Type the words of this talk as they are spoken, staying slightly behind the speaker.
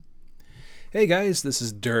Hey guys, this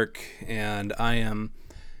is Dirk, and I am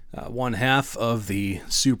one half of the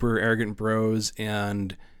Super Arrogant Bros.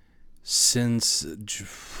 And since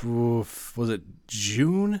was it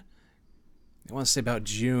June? I want to say about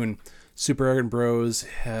June. Super Arrogant Bros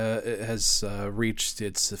has reached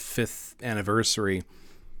its fifth anniversary,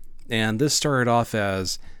 and this started off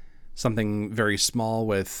as something very small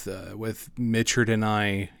with Mitchard and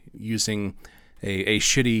I using a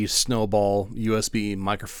shitty snowball USB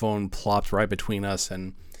microphone plopped right between us,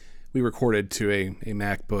 and we recorded to a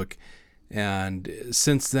MacBook. And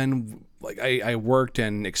since then, I worked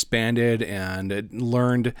and expanded and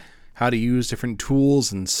learned how to use different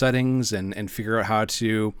tools and settings and figure out how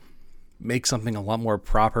to make something a lot more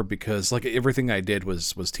proper, because everything I did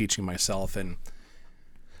was teaching myself. And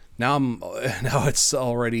now it's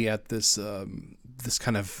already at this this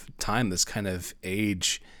kind of time, this kind of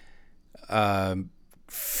age. I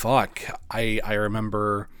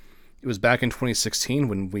remember it was back in 2016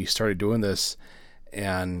 when we started doing this,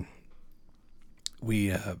 and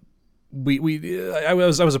I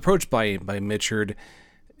was approached by Mitchard,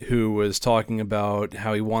 who was talking about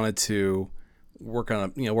how he wanted to work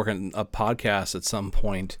on a podcast at some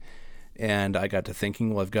point. And I got to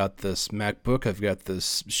thinking, well, I've got this MacBook, I've got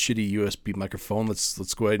this shitty USB microphone.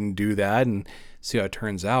 Let's go ahead and do that and see how it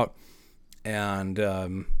turns out.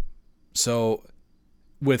 And so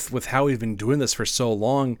with how we've been doing this for so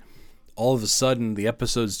long, all of a sudden the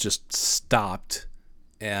episodes just stopped.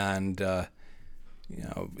 And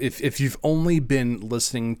if you've only been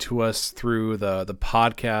listening to us through the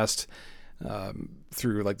podcast,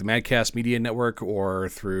 through like the Madcast Media Network or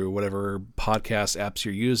through whatever podcast apps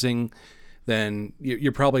you're using, then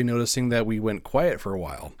you're probably noticing that we went quiet for a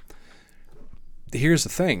while. Here's the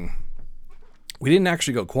thing. We didn't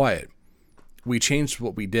actually go quiet. We changed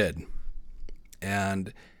what we did.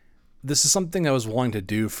 And this is something I was wanting to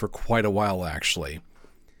do for quite a while, actually.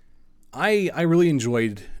 I really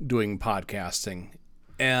enjoyed doing podcasting,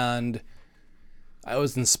 and I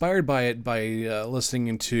was inspired by it by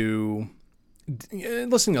listening to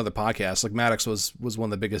other podcasts. Like Maddox was one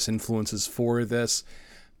of the biggest influences for this,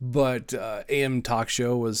 but AM Talk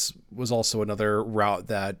Show was also another route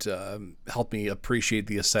that helped me appreciate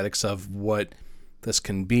the aesthetics of what this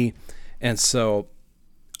can be. And so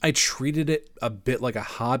I treated it a bit like a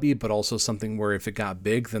hobby, but also something where if it got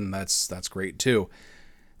big, then that's great too.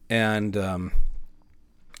 And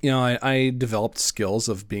I developed skills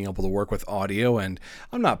of being able to work with audio, and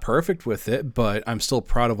I'm not perfect with it, but I'm still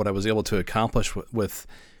proud of what I was able to accomplish with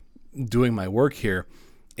doing my work here.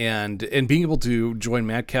 And being able to join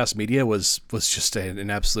Madcast Media was just an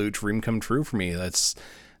absolute dream come true for me. It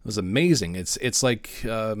was amazing. It's like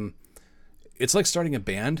starting a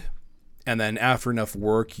band, and then after enough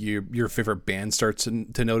work, your favorite band starts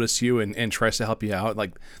to notice you and tries to help you out.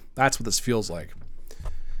 Like, that's what this feels like.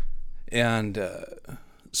 And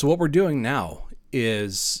so what we're doing now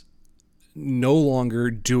is no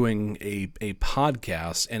longer doing a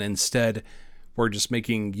podcast, and instead we're just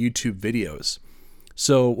making YouTube videos.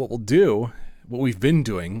 So what we've been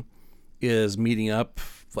doing is meeting up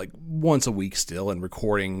like once a week still and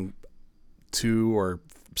recording 2 or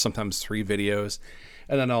sometimes 3 videos.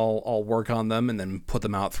 And then I'll work on them and then put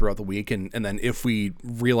them out throughout the week. And then if we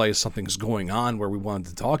realize something's going on where we wanted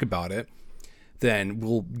to talk about it, then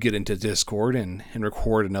we'll get into Discord and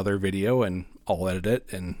record another video, and I'll edit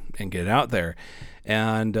it and get it out there.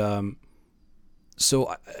 And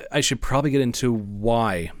so I should probably get into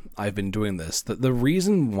why I've been doing this. The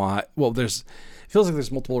reason why, well, it feels like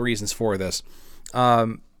there's multiple reasons for this.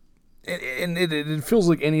 And it feels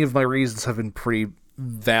like any of my reasons have been pretty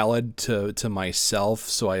valid to myself,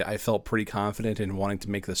 so I felt pretty confident in wanting to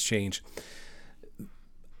make this change.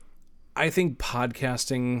 I think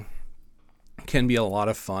podcasting can be a lot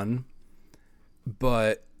of fun,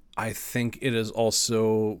 but I think it is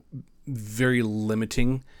also very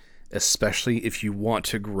limiting, especially if you want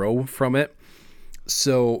to grow from it.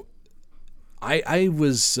 So I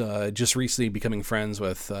was just recently becoming friends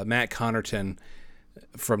with Matt Connerton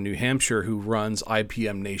from New Hampshire, who runs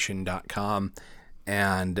IPMNation.com.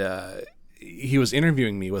 And he was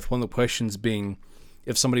interviewing me with one of the questions being,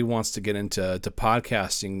 if somebody wants to get into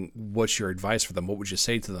podcasting, what's your advice for them? What would you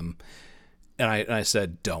say to them? And I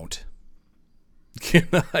said, don't.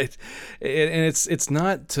 And it's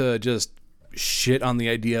not to just shit on the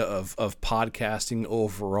idea of podcasting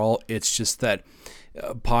overall. It's just that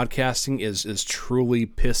podcasting is truly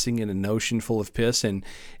pissing in an ocean full of piss, and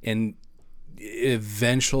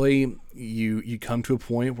eventually you come to a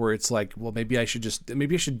point where it's like, well, maybe I should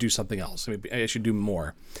do something else. Maybe I should do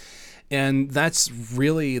more. And that's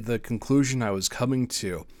really the conclusion I was coming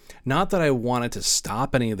to. Not that I wanted to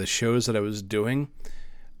stop any of the shows that I was doing,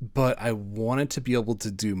 but I wanted to be able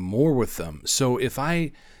to do more with them. So if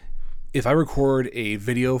I record a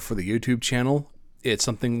video for the YouTube channel, it's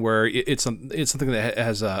something where it's something that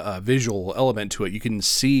has a visual element to it. You can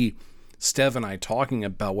see Stev and I talking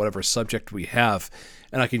about whatever subject we have,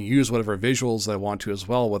 and I can use whatever visuals I want to as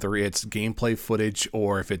well, whether it's gameplay footage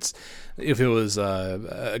or if it was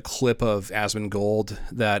a clip of Asmongold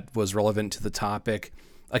that was relevant to the topic.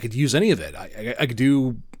 I could use any of it. I could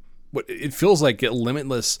do what it feels like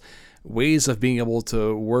limitless ways of being able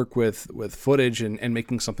to work with footage and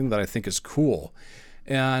making something that I think is cool.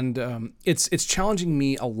 And it's challenging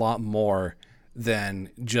me a lot more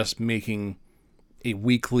than just making a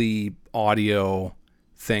weekly audio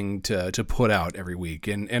thing to put out every week.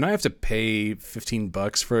 And I have to pay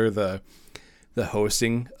 $15 for the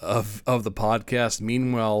hosting of the podcast.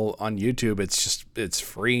 Meanwhile, on YouTube, it's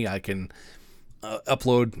free. I can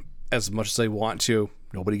upload as much as I want to.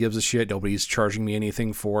 Nobody gives a shit. Nobody's charging me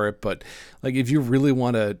anything for it. But like, if you really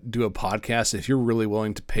want to do a podcast, if you're really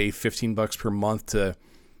willing to pay $15 per month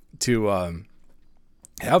to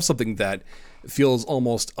have something that feels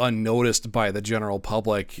almost unnoticed by the general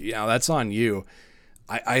public, that's on you.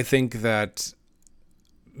 I think that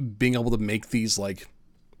being able to make these like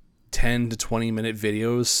 10 to 20 minute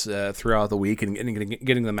videos throughout the week and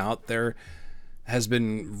getting them out there has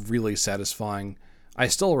been really satisfying. I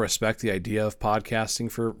still respect the idea of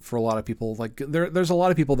podcasting for a lot of people. Like there's a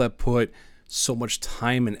lot of people that put so much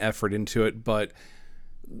time and effort into it, but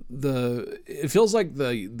it feels like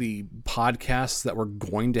the podcasts that were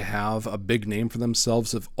going to have a big name for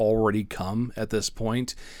themselves have already come at this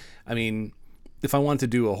point. I mean, if I want to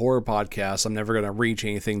do a horror podcast, I'm never going to reach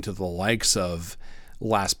anything to the likes of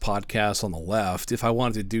Last Podcast on the Left. If I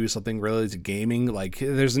wanted to do something related to gaming, like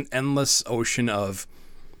there's an endless ocean of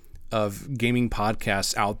gaming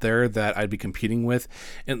podcasts out there that I'd be competing with.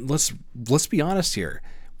 And let's be honest here.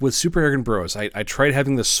 With Super Arrogant Bros, I tried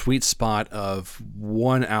having the sweet spot of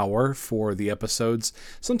 1 hour for the episodes.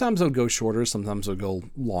 Sometimes it would go shorter, sometimes it would go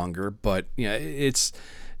longer, but it's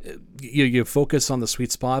you focus on the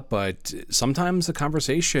sweet spot, but sometimes the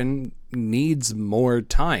conversation needs more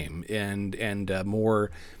time and more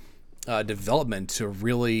development to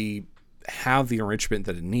really have the enrichment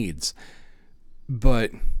that it needs. But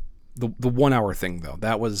the 1 hour thing, though,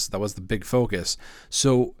 that was the big focus.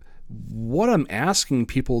 So what I'm asking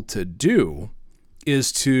people to do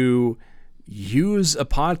is to use a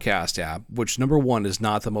podcast app, which, number one, is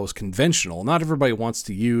not the most conventional. Not everybody wants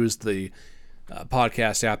to use the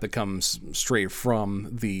podcast app that comes straight from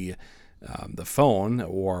the phone,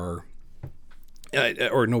 or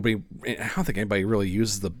nobody. I don't think anybody really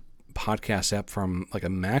uses the podcast app from like a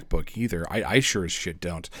MacBook either. I sure as shit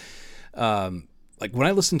don't. Like when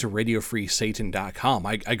I listen to RadioFreeSatan.com,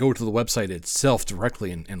 I go to the website itself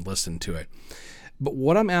directly and listen to it. But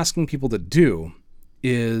what I'm asking people to do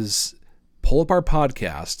is pull up our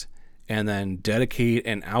podcast and then dedicate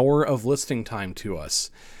an hour of listening time to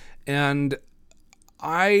us. And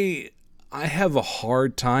I have a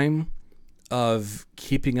hard time of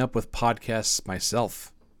keeping up with podcasts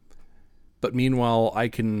myself. But meanwhile, I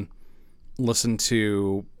can listen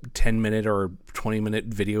to 10-minute or 20-minute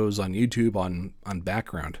videos on YouTube on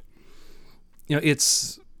background.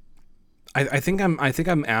 It's I think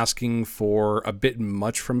I'm asking for a bit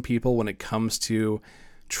much from people when it comes to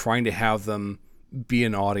trying to have them be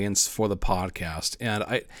an audience for the podcast.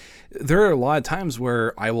 And there are a lot of times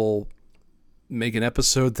where I will make an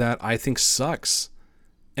episode that I think sucks,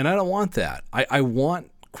 and I don't want that. I want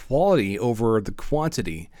quality over the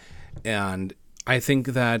quantity, and I think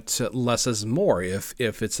that less is more. If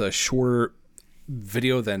it's a shorter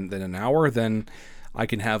video than an hour, then I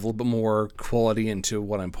can have a little bit more quality into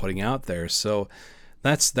what I'm putting out there. So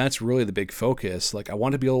that's really the big focus. Like, I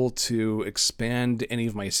want to be able to expand any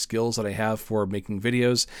of my skills that I have for making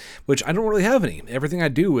videos, which I don't really have any. Everything I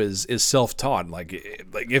do is self-taught. Like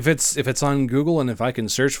if it's on Google and if I can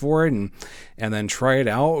search for it and then try it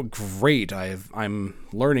out, great. I'm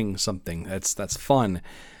learning something. That's fun.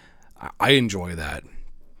 I enjoy that.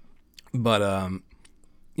 But I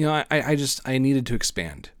needed to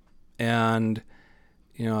expand. And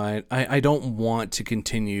I don't want to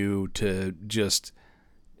continue to just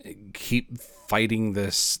keep fighting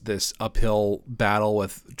this uphill battle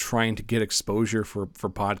with trying to get exposure for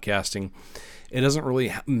podcasting. It doesn't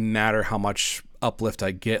really matter how much uplift I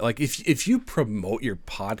get. Like if you promote your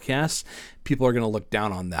podcast, people are going to look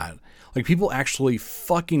down on that. Like, people actually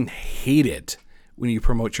fucking hate it when you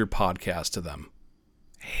promote your podcast to them.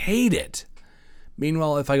 Hate it.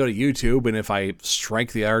 Meanwhile, if I go to YouTube and if I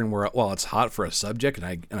strike the iron while it's hot for a subject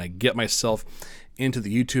and I get myself into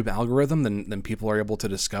the YouTube algorithm, then people are able to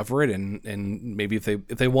discover it, and maybe if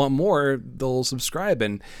they want more, they'll subscribe.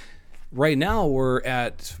 And right now we're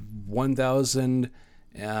at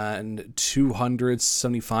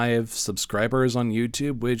 1,275 subscribers on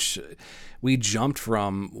YouTube, which we jumped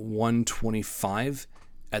from 125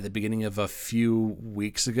 at the beginning of a few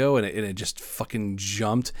weeks ago, and it just fucking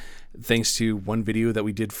jumped thanks to one video that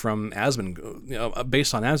we did from Asmongold,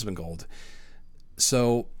 based on Asmongold.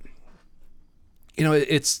 So,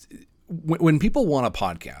 it's when people want a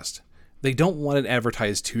podcast, they don't want it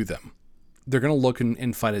advertised to them. They're going to look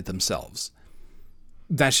and find it themselves.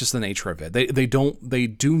 That's just the nature of it. They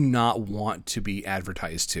do not want to be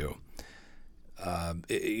advertised to.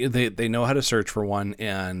 They know how to search for one,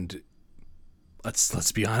 and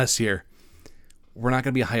let's be honest here. We're not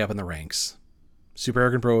going to be high up in the ranks. Super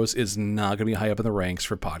Arrogant Bros is not going to be high up in the ranks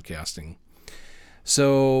for podcasting.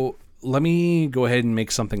 So let me go ahead and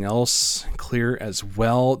make something else clear as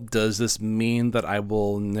well. Does this mean that I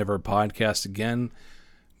will never podcast again?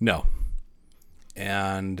 No.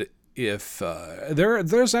 And if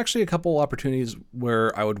there's actually a couple opportunities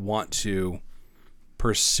where I would want to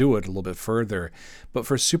pursue it a little bit further, but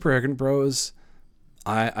for Super Arrogant Bros,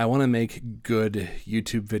 I want to make good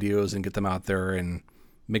YouTube videos and get them out there and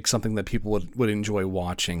make something that people would enjoy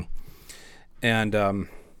watching. And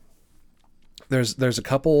there's a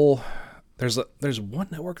couple. There's one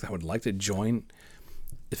network that I would like to join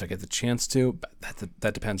if I get the chance to, but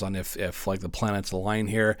that depends on if like the planets align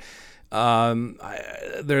here.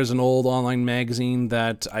 There's an old online magazine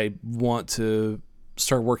that I want to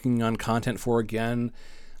start working on content for again.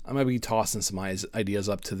 I might be tossing some ideas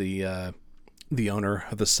up to the owner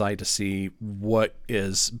of the site to see what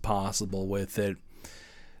is possible with it.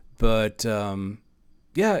 But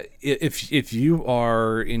yeah, if you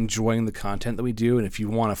are enjoying the content that we do, and if you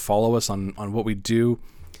want to follow us on what we do,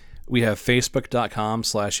 we have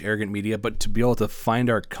facebook.com/arrogantmedia. But to be able to find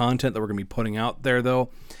our content that we're going to be putting out there, though,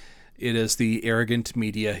 it is the Arrogant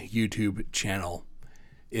Media YouTube channel.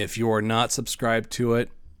 If you are not subscribed to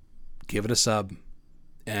it, give it a sub.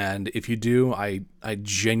 And if you do, I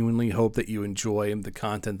genuinely hope that you enjoy the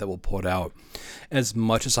content that we'll put out. As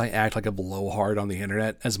much as I act like a blowhard on the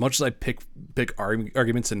internet, as much as I pick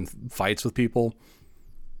arguments and fights with people,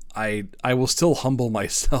 I will still humble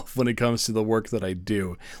myself when it comes to the work that I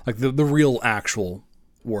do. Like the real actual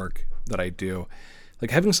work that I do.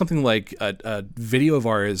 Like having something like a video of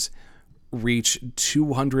ours reach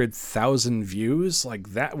 200,000 views,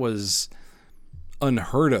 like that was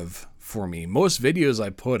unheard of for me. Most videos I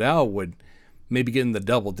put out would maybe get in the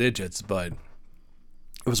double digits, but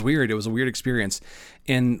it was weird. It was a weird experience.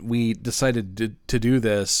 And we decided to do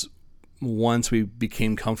this once we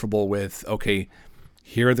became comfortable with, okay,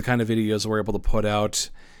 here are the kind of videos we're able to put out,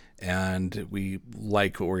 and we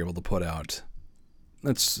like what we're able to put out.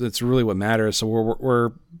 That's really what matters. So we're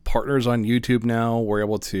partners on YouTube now. We're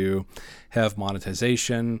able to have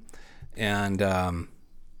monetization, and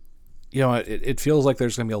it feels like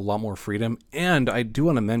there's going to be a lot more freedom. And I do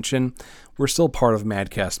want to mention, we're still part of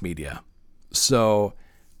Madcast Media. So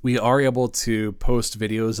we are able to post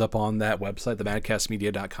videos up on that website, the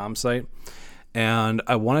madcastmedia.com site. And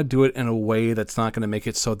I want to do it in a way that's not going to make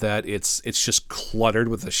it so that it's just cluttered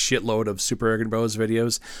with a shitload of Super Arrogant Bros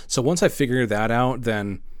videos. So once I figure that out,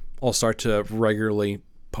 then I'll start to regularly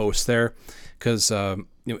post there. Because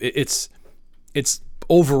it's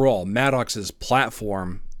overall Maddox's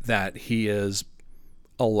platform that he is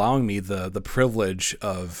allowing me the privilege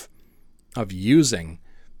of using,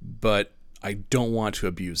 but I don't want to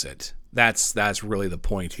abuse it. That's really the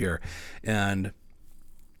point here. And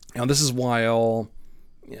this is why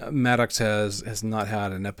Maddox has not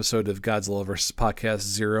had an episode of Godzilla vs. Podcast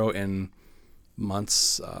Zero in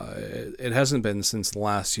months. It hasn't been since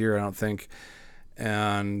last year, I don't think.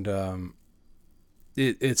 And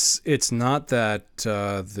it's not that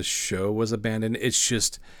the show was abandoned. It's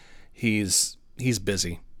just he's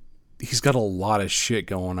busy. He's got a lot of shit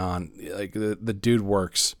going on. Like the dude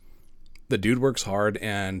works. The dude works hard,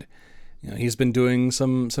 and he's been doing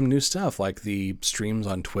some new stuff, like the streams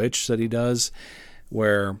on Twitch that he does,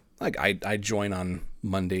 where like I join on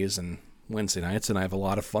Mondays and Wednesday nights, and I have a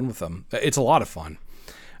lot of fun with them. It's a lot of fun.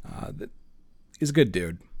 He's a good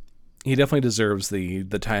dude. He definitely deserves the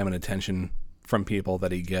time and attention from people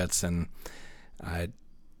that he gets, and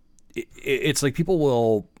it's like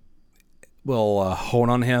people will hone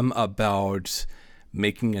on him about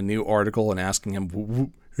making a new article and asking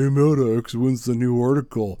him, "Hey Maddox, when's the new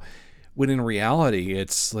article?" When in reality,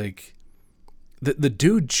 it's like the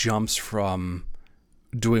dude jumps from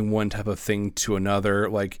doing one type of thing to another.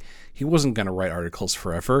 Like, he wasn't going to write articles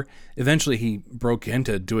forever. Eventually he broke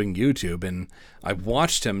into doing YouTube, and I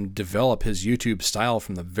watched him develop his YouTube style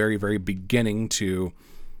from the very, very beginning to,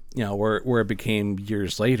 where it became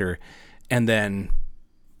years later. And then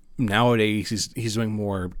nowadays he's doing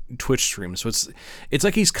more Twitch streams. So it's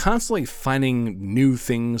like he's constantly finding new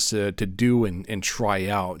things to do and try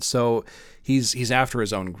out. So he's after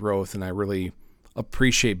his own growth, and I really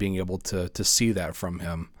appreciate being able to see that from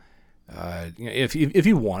him. If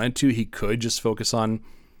he wanted to, he could just focus on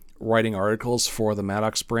writing articles for the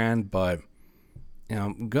Maddox brand, but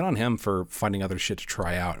good on him for finding other shit to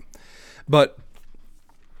try out. But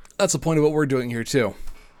that's the point of what we're doing here too.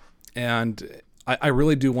 And I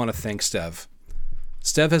really do want to thank Stev.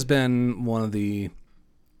 Stev has been one of the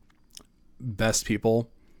best people.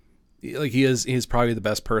 Like, he's probably the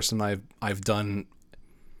best person I've done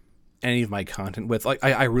any of my content with. Like,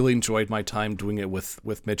 I really enjoyed my time doing it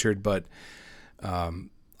with Mitchard, but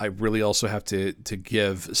I really also have to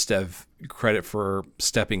give Stev credit for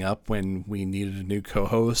stepping up when we needed a new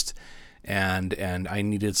co-host, and I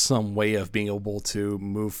needed some way of being able to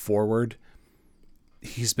move forward.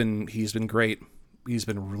 He's been great. He's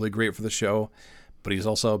been really great for the show, but he's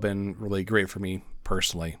also been really great for me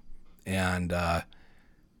personally. And I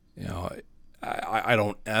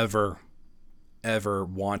don't ever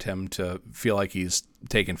want him to feel like he's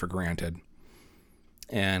taken for granted.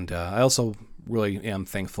 And I also really am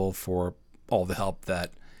thankful for all the help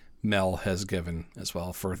that Mel has given as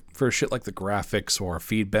well for shit like the graphics or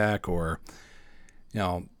feedback, or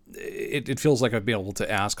it feels like I've been able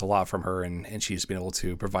to ask a lot from her, and she's been able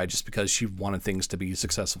to provide just because she wanted things to be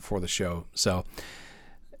successful for the show. So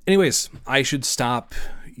anyways, I should stop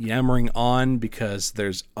yammering on because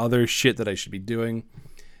there's other shit that I should be doing.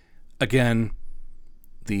 Again,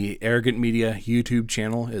 the Arrogant Media YouTube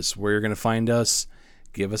channel is where you're going to find us.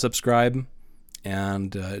 Give a subscribe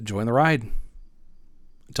and join the ride.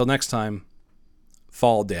 Until next time,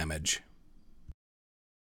 fall damage.